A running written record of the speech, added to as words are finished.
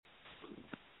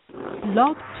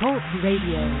Blog Talk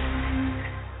Radio.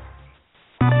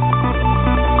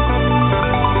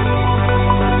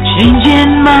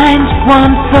 Changing minds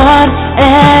one thought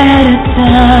at a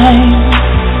time.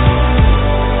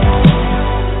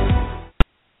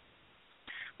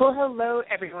 Well, hello,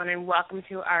 everyone, and welcome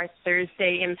to our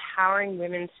Thursday Empowering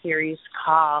Women series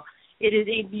call. It is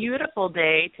a beautiful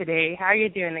day today. How are you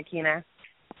doing, Akina?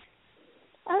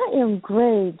 I am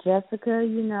great, Jessica.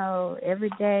 You know,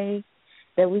 every day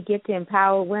that we get to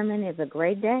empower women is a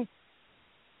great day.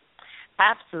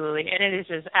 Absolutely, and it is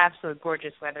just absolute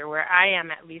gorgeous weather. Where I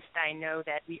am, at least, I know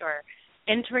that we are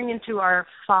entering into our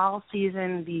fall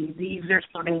season. The leaves are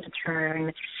starting to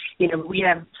turn. You know, we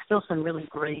have still some really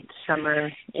great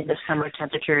summer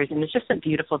temperatures, and it's just a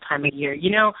beautiful time of year.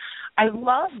 You know, I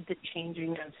love the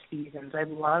changing of seasons. I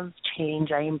love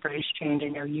change. I embrace change. I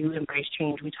know you embrace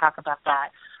change. We talk about that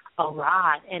a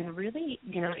lot. And really,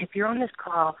 you know, if you're on this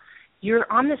call, you're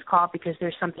on this call because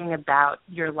there's something about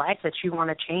your life that you want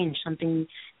to change, something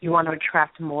you want to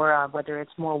attract more of, whether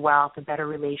it's more wealth, a better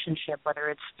relationship, whether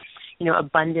it's, you know,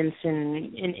 abundance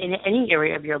in any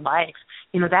area of your life.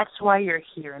 You know, that's why you're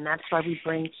here, and that's why we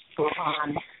bring people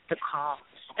on the call.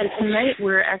 And tonight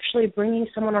we're actually bringing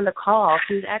someone on the call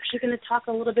who's actually going to talk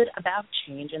a little bit about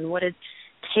change and what it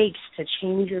takes to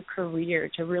change your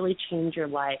career, to really change your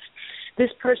life. This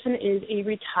person is a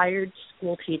retired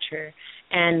school teacher,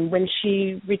 and when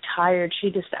she retired, she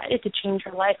decided to change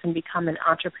her life and become an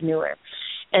entrepreneur.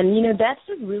 And, you know, that's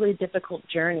a really difficult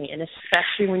journey, and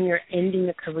especially when you're ending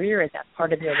a career at that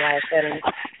part of your life. And,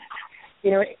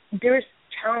 you know, there's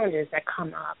challenges that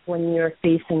come up when you're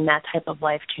facing that type of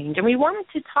life change. And we wanted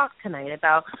to talk tonight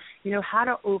about, you know, how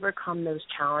to overcome those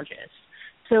challenges.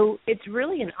 So it's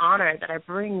really an honor that I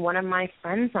bring one of my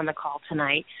friends on the call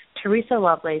tonight, Teresa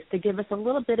Lovelace, to give us a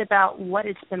little bit about what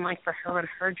it's been like for her and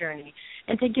her journey,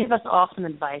 and to give us all some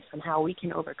advice on how we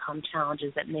can overcome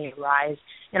challenges that may arise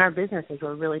in our business as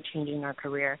we're really changing our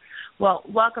career. Well,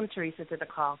 welcome, Teresa, to the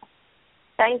call.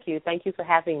 Thank you. Thank you for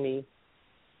having me.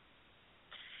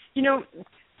 You know,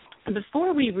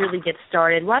 before we really get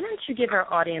started, why don't you give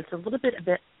our audience a little bit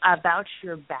about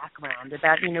your background,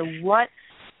 about, you know, what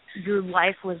your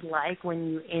life was like when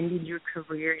you ended your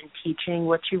career in teaching,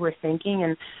 what you were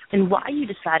thinking, and why you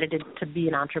decided to be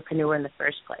an entrepreneur in the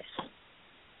first place.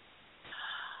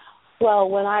 Well,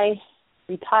 when I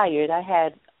retired, I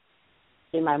had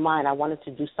in my mind I wanted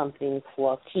to do something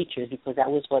for teachers because that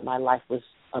was what my life was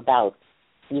about,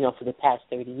 you know, for the past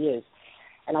 30 years.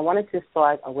 And I wanted to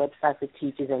start a website for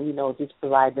teachers and, you know, just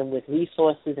provide them with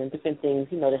resources and different things,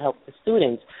 you know, to help the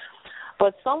students.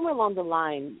 But somewhere along the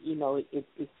line, you know, it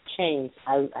changed.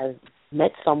 I met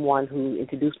someone who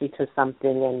introduced me to something,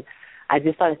 and I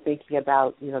just started thinking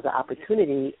about, you know, the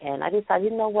opportunity. And I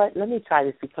decided, you know what, let me try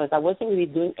this because I wasn't really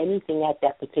doing anything at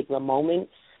that particular moment.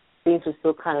 Things were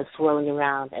still kind of swirling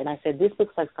around. And I said, this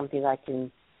looks like something I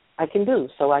can do.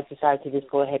 So I decided to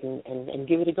just go ahead and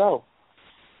give it a go.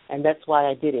 And that's why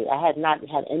I did it. I had not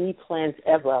had any plans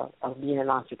ever of being an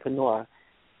entrepreneur,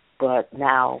 but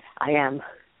now I am.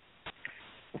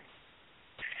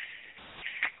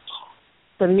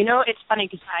 So, you know, it's funny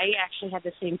because I actually had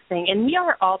the same thing, and we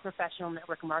are all professional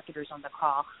network marketers on the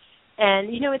call.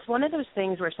 And, you know, it's one of those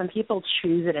things where some people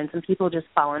choose it and some people just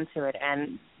fall into it,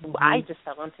 and I just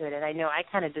fell into it, and I know I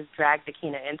kind of just dragged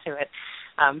Akina into it,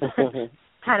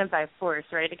 kind of by force,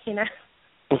 right, Akina?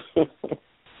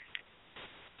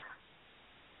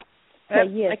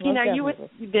 Yes, Akina, are you with?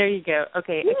 There you go.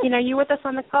 Okay, yes. Akina, are you with us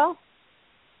on the call?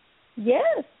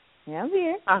 Yes, I'm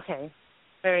here. Okay.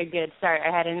 Very good. Sorry,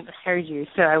 I hadn't heard you,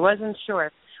 so I wasn't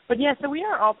sure. But, yeah, so we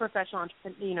are all professional,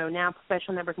 you know, now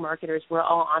professional network marketers. We're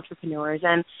all entrepreneurs.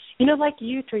 And, you know, like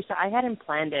you, Teresa, I hadn't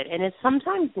planned it. And it's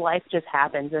sometimes life just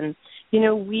happens. And, you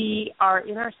know, we are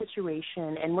in our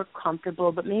situation and we're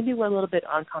comfortable, but maybe we're a little bit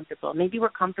uncomfortable. Maybe we're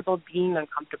comfortable being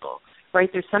uncomfortable,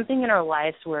 right? There's something in our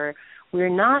lives where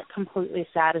we're not completely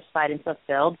satisfied and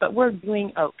fulfilled, but we're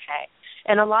doing okay.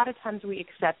 And a lot of times we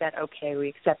accept that okay, we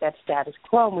accept that status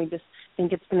quo, and we just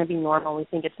think it's going to be normal. We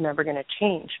think it's never going to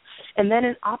change. And then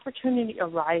an opportunity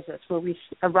arises, and we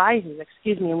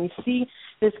see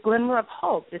this glimmer of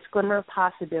hope, this glimmer of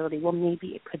possibility. Well, maybe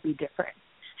it could be different.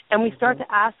 And we start to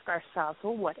ask ourselves,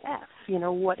 well, what if? You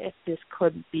know, what if this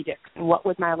could be different? What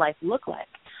would my life look like?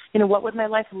 You know, what would my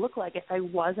life look like if I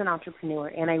was an entrepreneur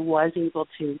and I was able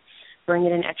to bring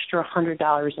in an extra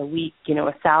 $100 a week, you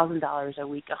know, $1,000 a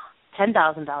week,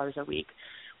 $10,000 a week?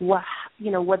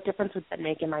 What difference would that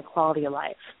make in my quality of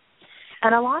life?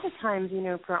 And a lot of times, you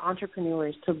know, for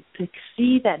entrepreneurs to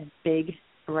see that big,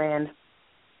 grand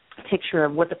picture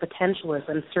of what the potential is,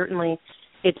 and certainly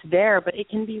it's there, but it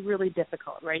can be really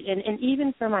difficult, right? And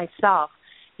even for myself,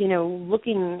 you know,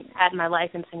 looking at my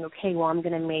life and saying, okay, well, I'm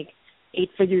going to make 8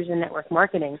 figures in network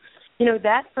marketing, you know,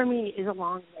 that for me is a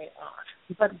long way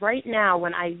off. But right now,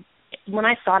 when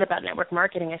I thought about network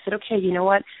marketing, I said, okay, you know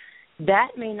what? That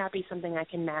may not be something I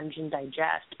can manage and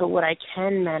digest, but what I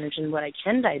can manage and what I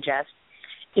can digest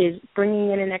is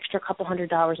bringing in an extra couple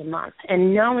 $100 a month,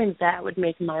 and knowing that would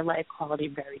make my life quality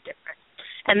very different.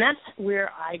 And that's where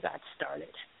I got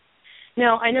started.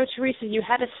 Now, I know, Teresa, you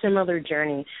had a similar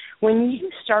journey. When you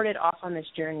started off on this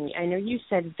journey, I know you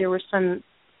said there were some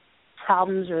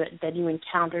problems or that you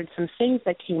encountered, some things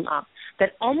that came up that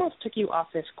almost took you off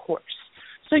this course.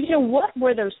 So, you know, what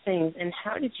were those things, and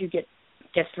how did you get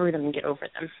through them and get over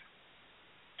them?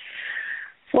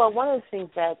 Well, one of the things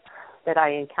that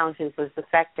I encountered was the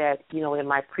fact that, you know, in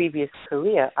my previous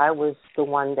career, I was the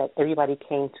one that everybody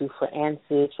came to for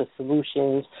answers, for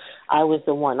solutions. I was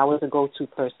the go-to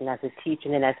person as a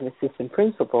teacher and as an assistant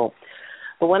principal.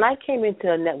 But when I came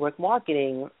into network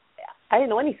marketing, I didn't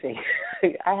know anything.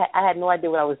 I had no idea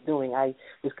what I was doing. I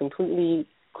was completely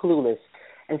clueless.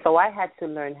 And so I had to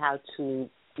learn how to,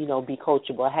 you know, be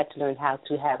coachable. I had to learn how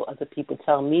to have other people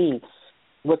tell me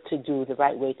what to do, the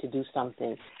right way to do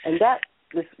something. And that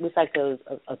was like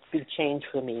a big change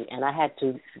for me, and I had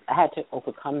to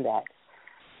overcome that.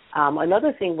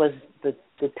 Another thing was the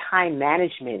time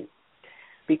management,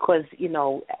 because, you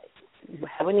know,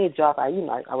 having a job, I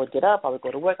would get up, I would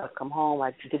go to work, I'd come home,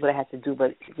 I did what I had to do.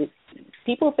 But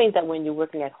people think that when you're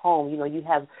working at home, you know, you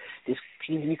have this,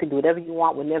 you can do whatever you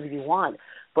want, whenever you want.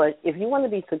 But if you want to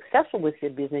be successful with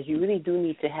your business, you really do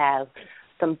need to have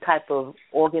some type of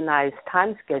organized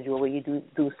time schedule where you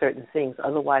do certain things.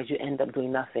 Otherwise, you end up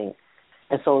doing nothing.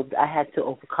 And so I had to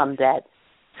overcome that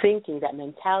thinking, that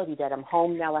mentality that I'm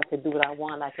home now, I can do what I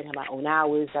want, I can have my own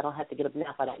hours, I don't have to get up now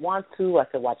if I don't want to, I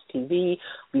can watch TV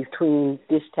between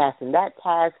this task and that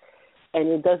task, and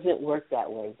it doesn't work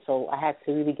that way. So I had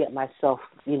to really get myself,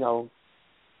 you know,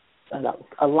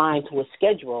 aligned to a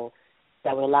schedule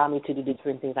that would allow me to do the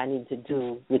different things I need to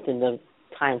do within the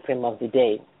time frame of the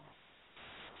day.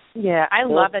 Yeah, I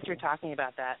love that you're talking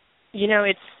about that. You know,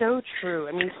 it's so true.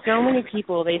 I mean, so many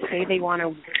people, they say they want to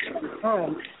work from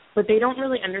home, but they don't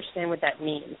really understand what that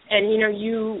means. And, you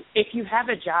know, if you have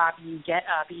a job, you get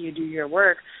up, you do your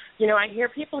work. You know, I hear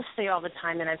people say all the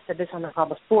time, and I've said this on the call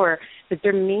before, that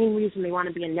their main reason they want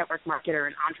to be a network marketer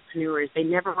and entrepreneur is they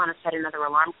never want to set another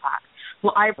alarm clock.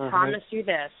 Well, I promise you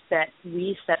this, that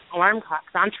we set alarm clocks.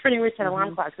 Entrepreneurs set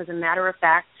alarm clocks. As a matter of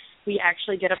fact, we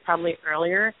actually get up probably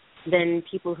earlier than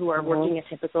people who are working a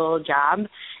typical job,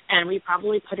 and we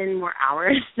probably put in more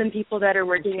hours than people that are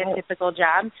working a typical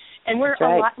job, and we're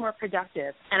a lot more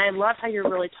productive. And I love how you're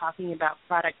really talking about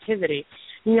productivity.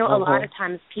 You know, a lot of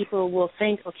times people will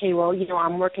think, okay, well, you know,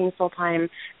 I'm working full-time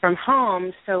from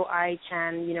home, so I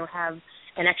can, you know, have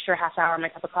an extra half hour on my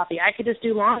cup of coffee. I could just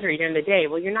do laundry during the day.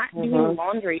 Well, you're not doing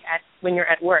laundry when you're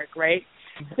at work, right?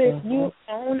 So if you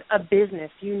own a business,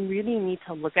 you really need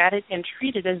to look at it and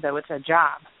treat it as though it's a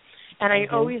job. And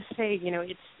I always say, you know,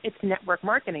 it's network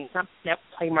marketing. It's not net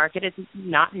play market. It's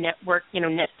not network, you know,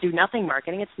 net do nothing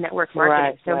marketing. It's network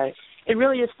marketing. It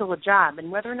really is still a job.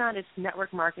 And whether or not it's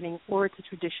network marketing or it's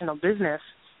a traditional business,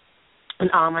 an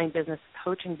online business,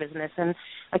 coaching business, and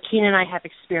Akeen and I have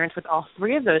experience with all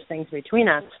three of those things between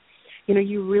us, you know,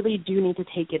 you really do need to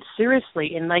take it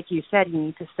seriously. And like you said, you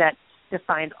need to set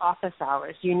defined office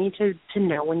hours. You need to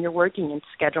know when you're working and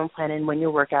schedule and plan in when your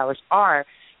work hours are.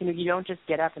 You know, you don't just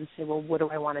get up and say, well, what do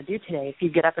I want to do today? If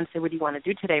you get up and say, what do you want to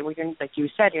do today? Well, like you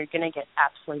said, you're going to get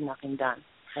absolutely nothing done.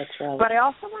 That's right. But I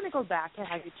also want to go back to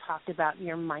how you talked about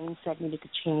your mindset needed to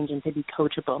change and to be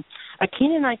coachable.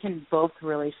 Akeen and I can both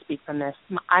really speak from this.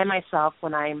 I myself,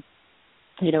 when I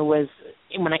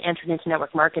entered into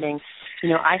network marketing, you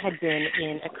know, I had been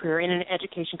in an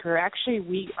education career. Actually,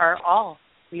 we all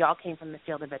came from the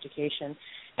field of education.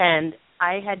 And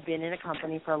I had been in a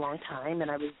company for a long time, and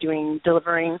I was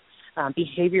delivering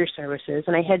behavior services,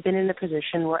 and I had been in a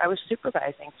position where I was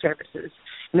supervising services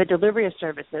and the delivery of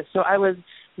services. So I was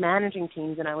managing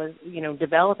teams, and I was, you know,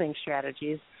 developing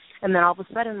strategies. And then all of a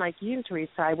sudden, like you,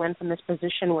 Teresa, I went from this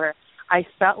position where I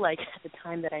felt like at the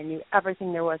time that I knew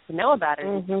everything there was to know about it,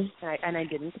 and I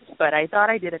didn't, but I thought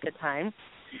I did at the time.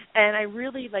 And I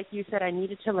really, like you said, I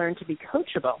needed to learn to be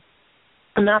coachable.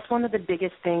 And that's one of the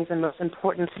biggest things and most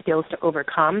important skills to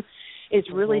overcome is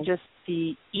really just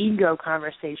the ego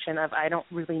conversation of I don't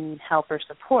really need help or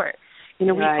support. You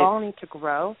know, we all need to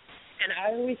grow. And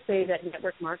I always say that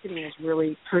network marketing is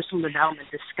really personal development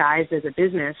disguised as a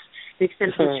business. The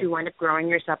extent to which you wind up growing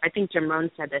yourself, I think Jim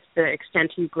Rohn said this, the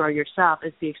extent you grow yourself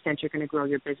is the extent you're going to grow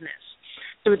your business.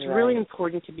 So it's Right. really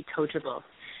important to be coachable.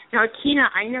 Now, Akina,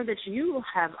 I know that you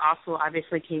have also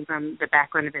obviously came from the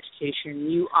background of education.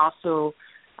 You also,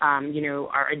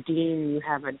 are a dean. You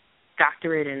have a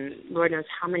doctorate and Lord knows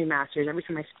how many masters. Every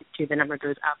time I speak to you, the number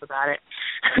goes up about it.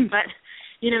 But,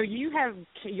 you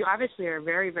obviously are a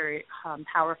very, very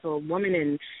powerful woman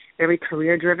and very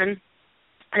career-driven.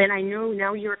 And I know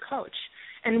now you're a coach.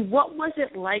 And what was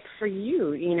it like for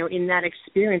you, in that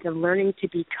experience of learning to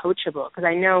be coachable? Because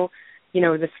I know,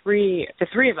 the three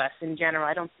of us in general,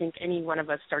 I don't think any one of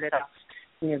us started off,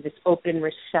 this open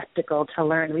receptacle to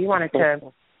learn. We wanted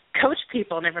to coach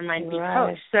people, never mind be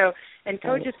coached. So, and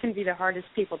coaches can be the hardest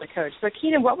people to coach. So,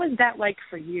 Akina, what was that like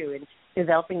for you in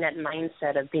developing that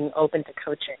mindset of being open to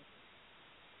coaching?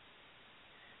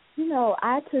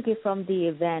 I took it from the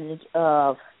advantage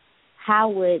of how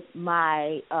would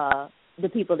the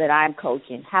people that I'm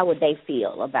coaching, how would they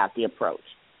feel about the approach?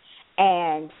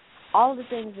 And all the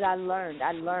things that I learned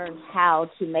how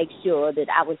to make sure that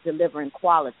I was delivering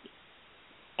quality.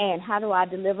 And how do I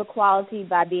deliver quality?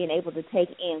 By being able to take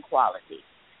in quality.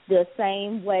 The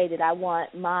same way that I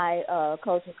want my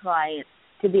coaching clients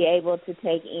to be able to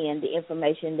take in the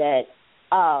information that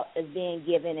is being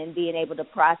given and being able to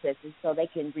process it so they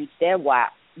can reach their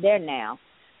now,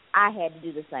 I had to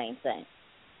do the same thing.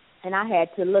 And I had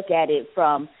to look at it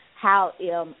from how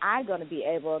am I going to be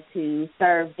able to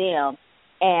serve them,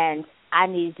 and I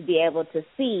needed to be able to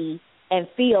see and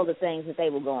feel the things that they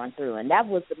were going through. And that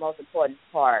was the most important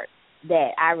part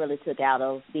that I really took out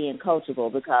of being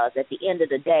coachable, because at the end of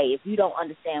the day, if you don't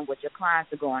understand what your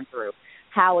clients are going through,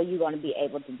 how are you going to be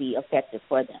able to be effective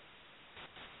for them?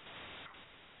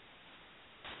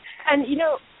 And,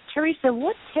 Teresa,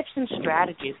 what tips and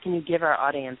strategies can you give our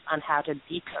audience on how to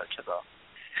be coachable?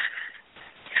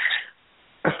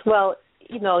 Well,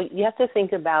 you have to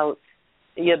think about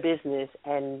your business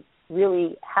and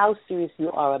really how serious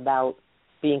you are about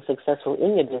being successful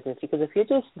in your business. Because if you're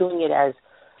just doing it as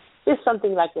just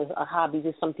something like a hobby,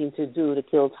 just something to do to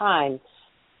kill time,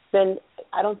 then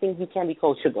I don't think you can be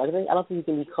coachable. I don't think you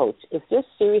can be coached. If you're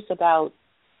serious about,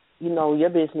 your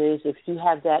business, if you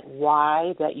have that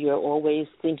why that you're always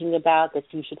thinking about, that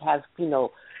you should have,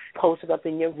 posted up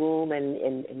in your room and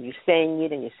you're saying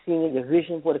it and you're seeing it, your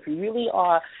vision board, if you really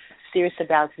are serious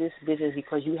about this business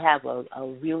because you have a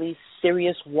really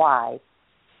serious why,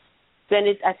 then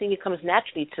I think it comes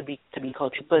naturally to be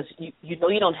coached, because you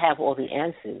don't have all the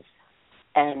answers.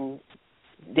 And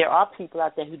there are people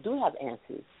out there who do have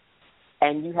answers.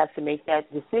 And you have to make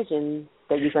that decision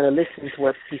that you're going to listen to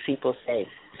what these people say.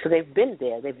 So they've been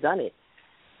there. They've done it.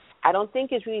 I don't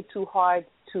think it's really too hard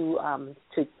to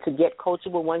get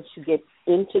coachable once you get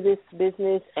into this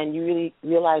business and you really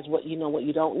realize what you know, what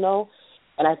you don't know.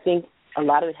 And I think a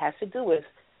lot of it has to do with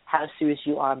how serious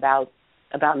you are about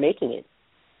making it.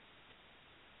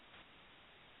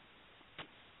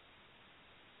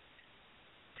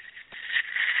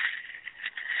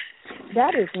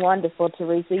 That is wonderful,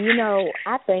 Teresa.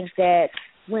 I think that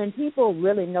when people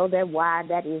really know their why,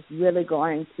 that is really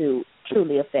going to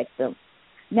truly affect them.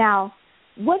 Now,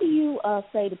 what do you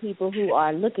say to people who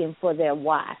are looking for their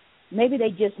why? Maybe they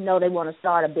just know they want to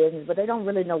start a business, but they don't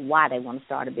really know why they want to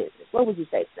start a business. What would you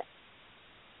say to them?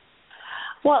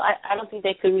 Well, I don't think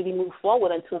they could really move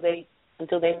forward until they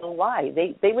know why.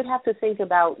 They would have to think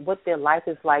about what their life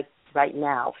is like right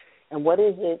now, and what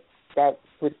is it that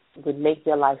would make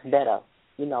their life better.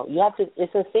 You have to.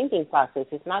 It's a thinking process.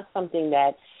 It's not something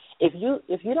that if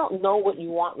you don't know what you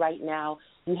want right now,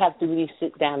 you have to really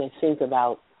sit down and think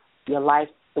about your life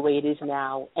the way it is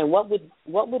now, and what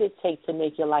would it take to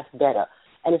make your life better.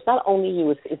 And it's not only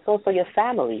you; it's also your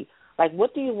family. Like,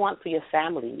 what do you want for your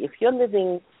family? If you're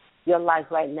living your life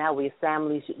right now where your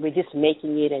family, we're just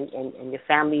making it, and your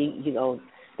family,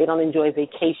 they don't enjoy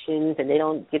vacations and they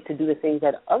don't get to do the things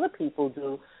that other people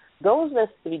do. Those are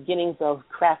the beginnings of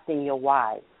crafting your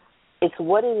why. It's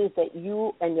what it is that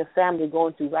you and your family are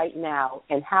going through right now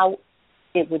and how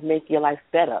it would make your life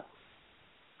better.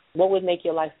 What would make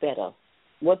your life better?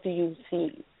 What do you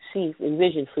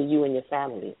envision for you and your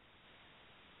family?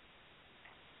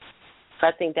 So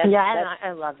I think that's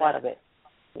I love part that. of it.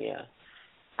 Yeah.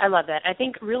 I love that. I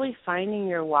think really finding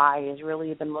your why is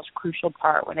really the most crucial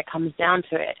part when it comes down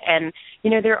to it. And,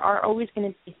 there are always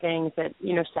going to be things that,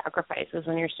 sacrifices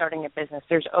when you're starting a business.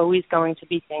 There's always going to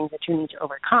be things that you need to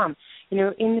overcome. In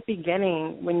the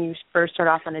beginning, when you first start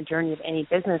off on a journey of any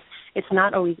business, it's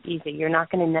not always easy. You're not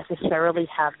going to necessarily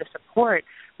have the support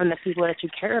from the people that you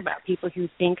care about, people who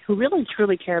really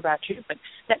truly care about you, but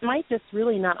that might just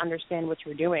really not understand what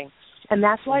you're doing. And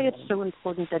that's why it's so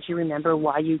important that you remember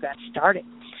why you got started.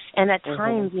 And at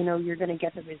times, you're going to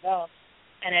get the results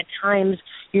And at times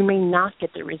you may not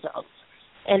get the results.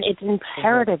 And it's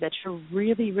imperative that you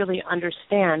really, really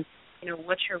understand,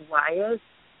 what your why is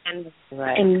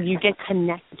and you get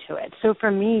connected to it. So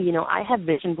for me, I have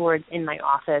vision boards in my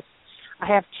office. I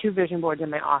have 2 vision boards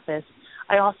in my office.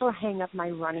 I also hang up my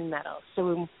running medals.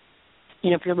 So,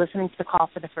 if you're listening to the call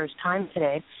for the first time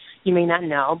today, you may not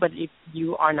know, but if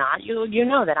you are not, you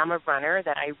know that I'm a runner,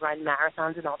 that I run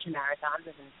marathons and ultramarathons.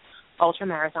 There's an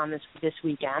ultramarathon this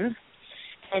weekend.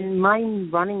 And my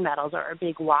running medals are a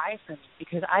big why for me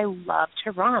because I love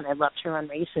to run. I love to run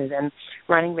races, and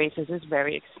running races is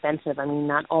very expensive. I mean,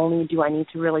 not only do I need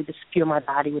to really just fuel my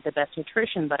body with the best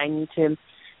nutrition, but I need to,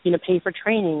 pay for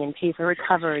training and pay for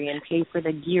recovery and pay for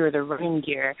the gear, the running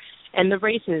gear, and the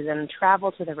races and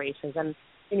travel to the races. And,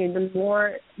 the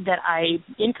more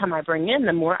income I bring in,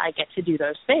 the more I get to do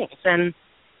those things. And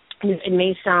it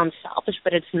may sound selfish,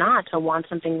 but it's not to want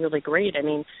something really great. I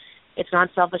mean, it's not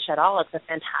selfish at all. It's a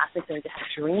fantastic thing to have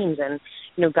dreams. And,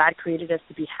 God created us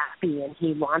to be happy, and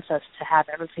He wants us to have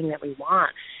everything that we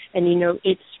want. And,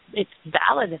 it's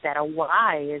valid that a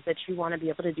why is that you want to be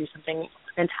able to do something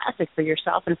fantastic for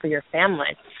yourself and for your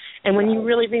family. And when you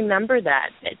really remember that,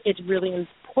 it's really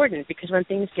important because when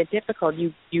things get difficult,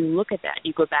 you look at that,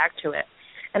 you go back to it.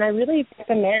 And I really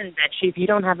recommend that if you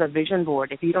don't have a vision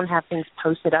board, if you don't have things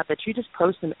posted up, that you just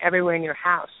post them everywhere in your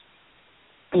house.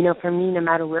 For me, no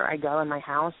matter where I go in my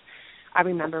house, I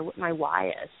remember what my why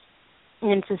is.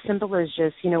 And it's as simple as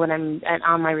just, when I'm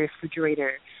on my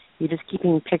refrigerator, you're just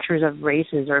keeping pictures of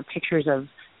races or pictures of,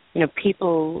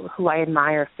 people who I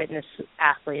admire, fitness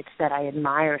athletes that I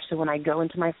admire. So when I go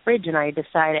into my fridge and I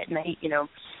decide at night,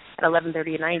 at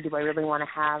 11:30 at night, do I really want to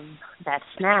have that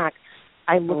snack?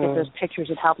 I look at those pictures.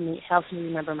 It helps me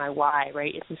remember my why,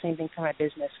 right? It's the same thing for my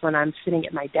business. When I'm sitting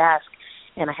at my desk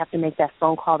and I have to make that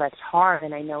phone call that's hard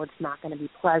and I know it's not going to be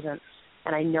pleasant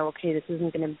and I know, okay, this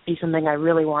isn't going to be something I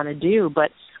really want to do,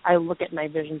 but I look at my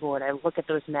vision board, I look at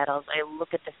those medals, I look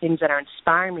at the things that are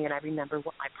inspiring me, and I remember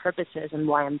what my purpose is and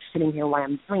why I'm sitting here, why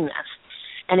I'm doing this.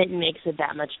 And it makes it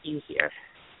that much easier.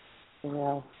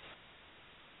 Yeah.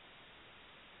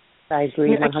 I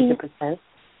agree 100%.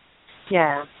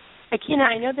 Yeah. Akina,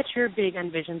 I know that you're big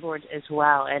on vision boards as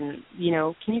well, and,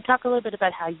 can you talk a little bit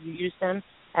about how you use them?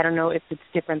 I don't know if it's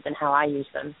different than how I use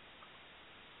them.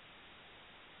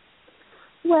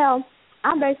 Well,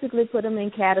 I basically put them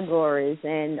in categories,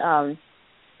 and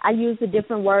I use the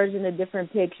different words and the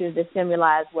different pictures to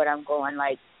symbolize what I'm going.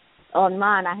 Like on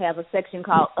mine, I have a section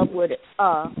called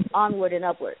Onward and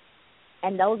Upward,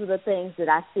 and those are the things that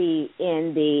I see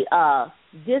in the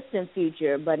distant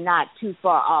future, but not too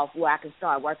far off where I can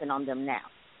start working on them now.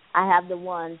 I have the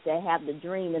ones that have the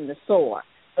dream and the soar.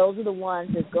 Those are the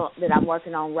ones that I'm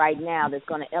working on right now that's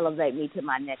going to elevate me to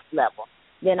my next level.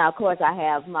 Then, of course, I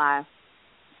have my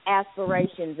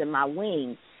aspirations and my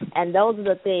wings, and those are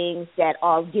the things that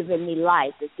are giving me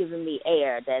life, that's giving me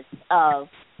air,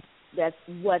 that's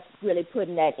what's really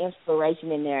putting that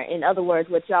inspiration in there. In other words,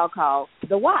 what y'all call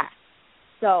the why.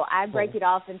 So I break it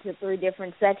off into 3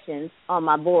 different sections on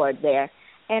my board there,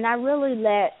 and I really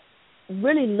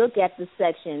look at the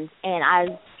sections, and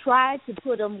I tried to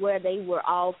put them where they were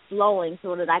all flowing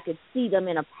so that I could see them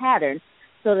in a pattern,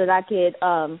 so that I could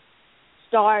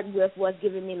start with what's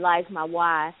giving me life, my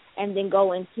why, and then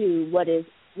go into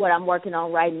what I'm working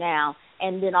on right now.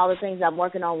 And then all the things I'm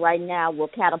working on right now will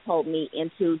catapult me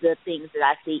into the things that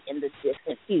I see in the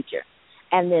distant future.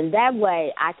 And then that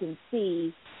way I can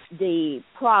see the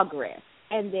progress.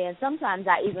 And then sometimes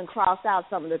I even cross out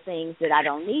some of the things that I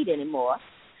don't need anymore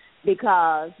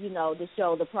because, to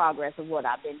show the progress of what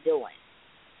I've been doing.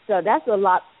 So that's a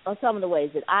lot of some of the ways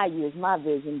that I use my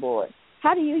vision board.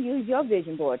 How do you use your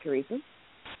vision board, Teresa?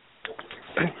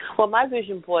 Well, my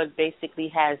vision board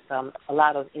basically has a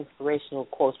lot of inspirational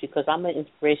quotes because I'm an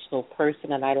inspirational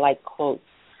person and I like quotes.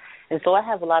 And so I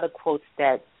have a lot of quotes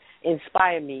that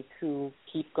inspire me to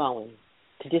keep going,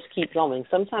 to just keep going.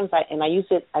 Sometimes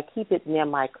I keep it near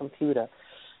my computer.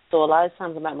 So a lot of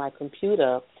times I'm at my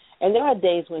computer, and there are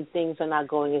days when things are not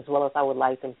going as well as I would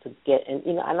like them to get. And,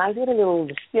 and I get a little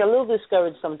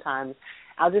discouraged sometimes.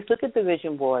 I'll just look at the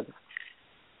vision board,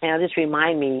 and it'll just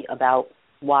remind me about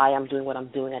why I'm doing what I'm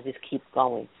doing. I just keep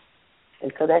going.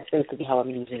 And so that's basically how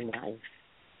I'm using mine.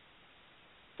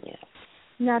 Yeah.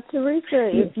 Now,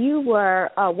 Teresa, if you were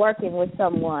working with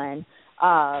someone,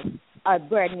 a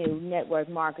brand new network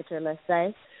marketer, let's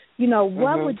say,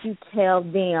 what would you tell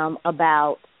them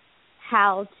about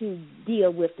how to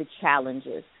deal with the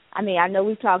challenges? I mean, I know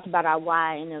we've talked about our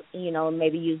why and,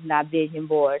 maybe using our vision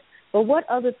board, but what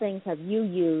other things have you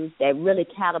used that really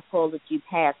catapulted you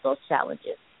past those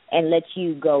challenges and let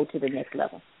you go to the next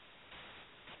level?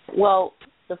 Well,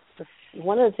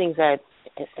 one of the things that,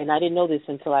 and I didn't know this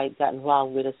until I got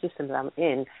involved with a system that I'm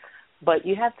in, but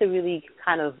you have to really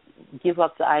kind of give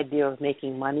up the idea of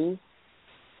making money.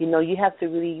 You have to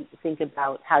really think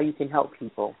about how you can help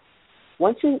people.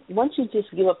 Once you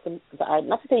just give up the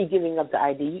not to say you're giving up the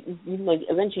idea,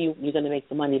 eventually you're going to make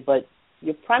the money, but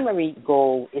your primary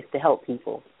goal is to help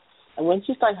people. And once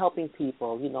you start helping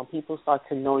people, people start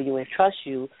to know you and trust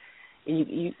you, and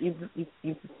you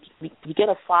get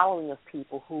a following of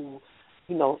people who,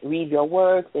 read your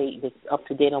work, they up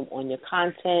to date on your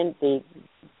content, they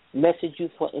message you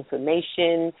for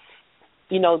information.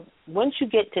 Once you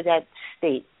get to that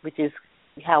state, which is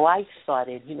how I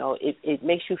started, it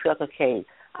makes you feel like, okay,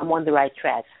 I'm on the right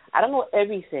track. I don't know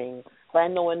everything, but I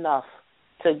know enough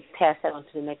to pass that on to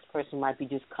the next person who might be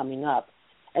just coming up.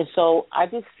 And so I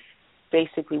just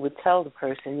basically would tell the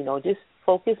person, just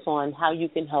focus on how you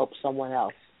can help someone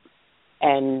else,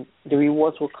 and the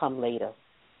rewards will come later.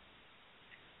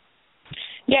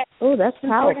 Yeah. Oh, that's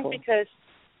powerful. Because,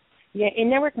 in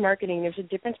network marketing, there's a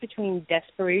difference between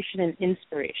desperation and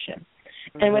inspiration.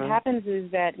 Mm-hmm. And what happens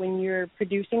is that when you're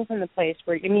producing from the place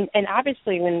where, and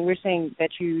obviously when we're saying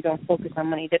that you don't focus on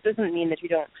money, that doesn't mean that you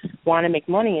don't want to make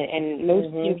money. And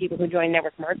most people who join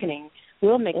network marketing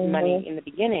will make money in the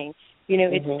beginning.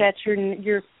 It's that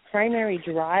your primary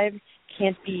drive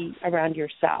can't be around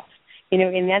yourself.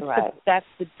 And that's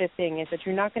the thing, is that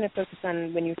you're not going to focus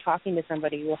on, when you're talking to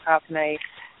somebody, well, how can I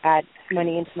add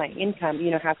money into my income?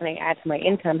 How can I add to my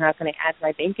income? How can I add to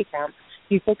my bank account?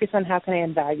 You focus on how can I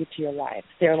add value to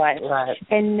their life, right.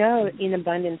 And know in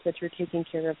abundance that you're taking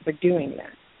care of for doing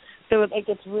that. So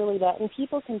it's really that, and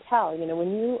people can tell,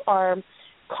 when you are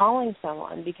calling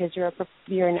someone because you're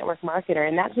a network marketer,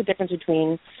 and that's the difference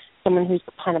between someone who's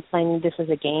kind of playing this as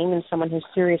a game and someone who's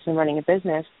serious in running a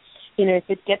business. If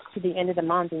it gets to the end of the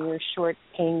month and you're short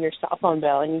paying your cell phone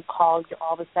bill and you call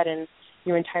all of a sudden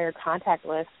your entire contact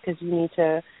list because you need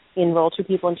to enroll 2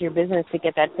 people into your business to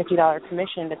get that $50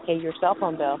 commission to pay your cell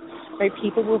phone bill, right?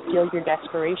 People will feel your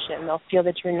desperation. They'll feel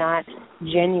that you're not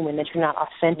genuine, that you're not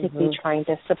authentically trying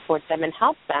to support them and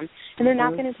help them, and they're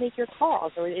not going to take your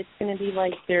calls, or it's going to be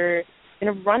like they're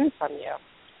going to run from you,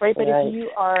 right? But if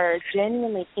you are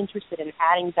genuinely interested in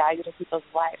adding value to people's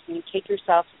lives and you take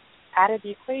yourself out of the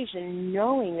equation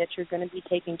knowing that you're going to be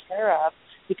taken care of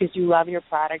because you love your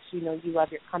products, you love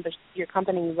your company,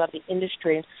 you love the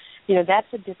industry, that's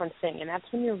a different thing. And that's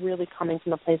when you're really coming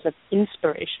from a place of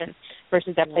inspiration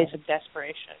versus that place of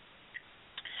desperation.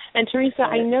 And Teresa,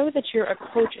 I know that you're a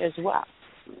coach as well,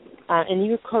 and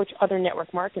you coach other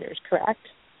network marketers, correct?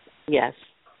 Yes.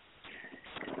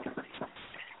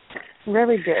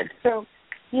 Very good. So,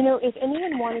 if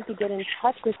anyone wanted to get in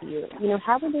touch with you,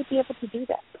 how would they be able to do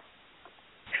that?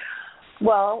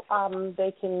 Well,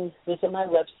 they can visit my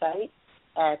website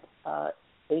at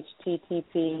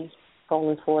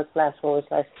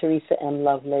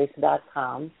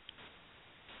http://TeresaMLovelace.com.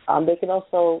 They can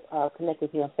also connect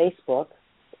with me on Facebook.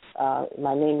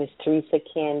 My name is Teresa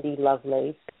Candy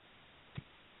Lovelace.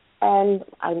 And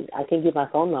I can give my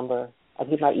phone number. I'll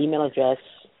give my email address.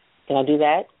 Can I do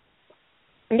that?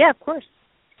 Yeah, of course.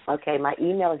 Okay, my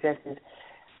email address is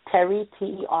Terry,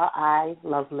 T-E-R-I,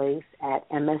 Lovelace at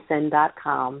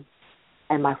MSN.com,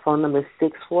 and my phone number is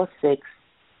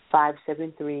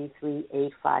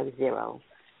 646-573-3850.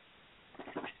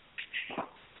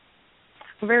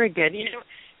 Very good.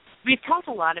 We've talked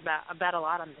a lot about a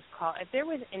lot on this call. If there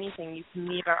was anything you can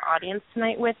leave our audience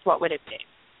tonight with, what would it be?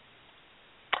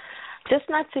 Just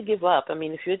not to give up.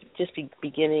 If you're just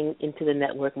beginning into the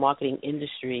network marketing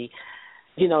industry,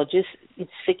 just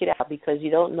stick it out, because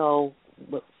you don't know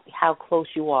how close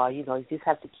you are. You just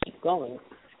have to keep going.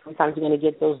 Sometimes you're going to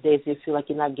get those days you feel like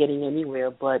you're not getting anywhere,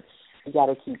 but you got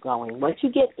to keep going. Once you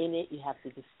get in it, you have to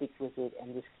just stick with it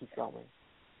and just keep going.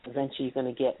 Eventually you're going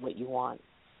to get what you want.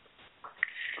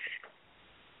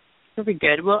 Very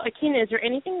good. Well, Akina, is there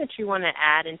anything that you want to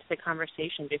add into the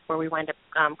conversation before we wind up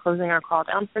closing our call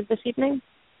down for this evening?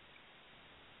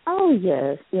 Oh,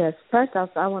 yes. First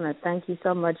off, I want to thank you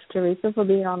so much, Teresa, for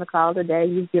being on the call today.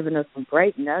 You've given us some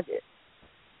great nuggets.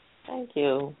 Thank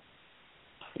you.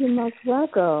 You're most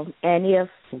welcome. And if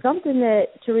something that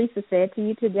Teresa said to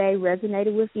you today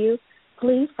resonated with you,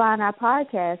 please find our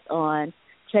podcast on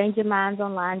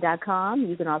ChangeYourMindsOnline.com.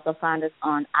 You can also find us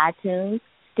on iTunes,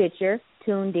 Stitcher,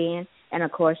 Tuned In, and,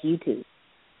 of course, YouTube.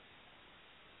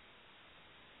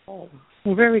 Oh,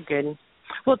 very good.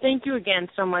 Well, thank you again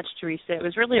so much, Teresa. It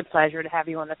was really a pleasure to have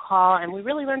you on the call, and we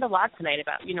really learned a lot tonight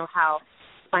about, how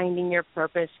finding your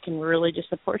purpose can really just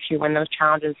support you when those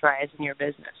challenges rise in your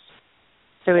business.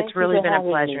 So it's really been a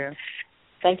pleasure.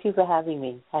 Thank you for having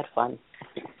me. Had fun.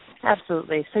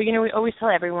 Absolutely. So, we always tell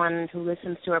everyone who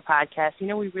listens to our podcast,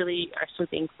 we really are so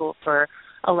thankful for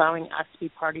allowing us to be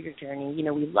part of your journey.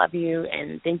 We love you,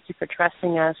 and thank you for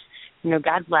trusting us.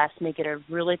 God bless. Make it a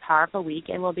really powerful week,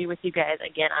 and we'll be with you guys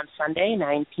again on Sunday,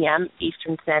 9 p.m.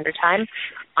 Eastern Standard Time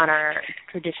on our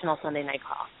traditional Sunday night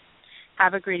call.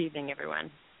 Have a great evening,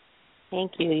 everyone.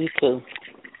 Thank you. You too.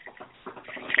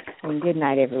 And good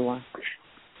night, everyone.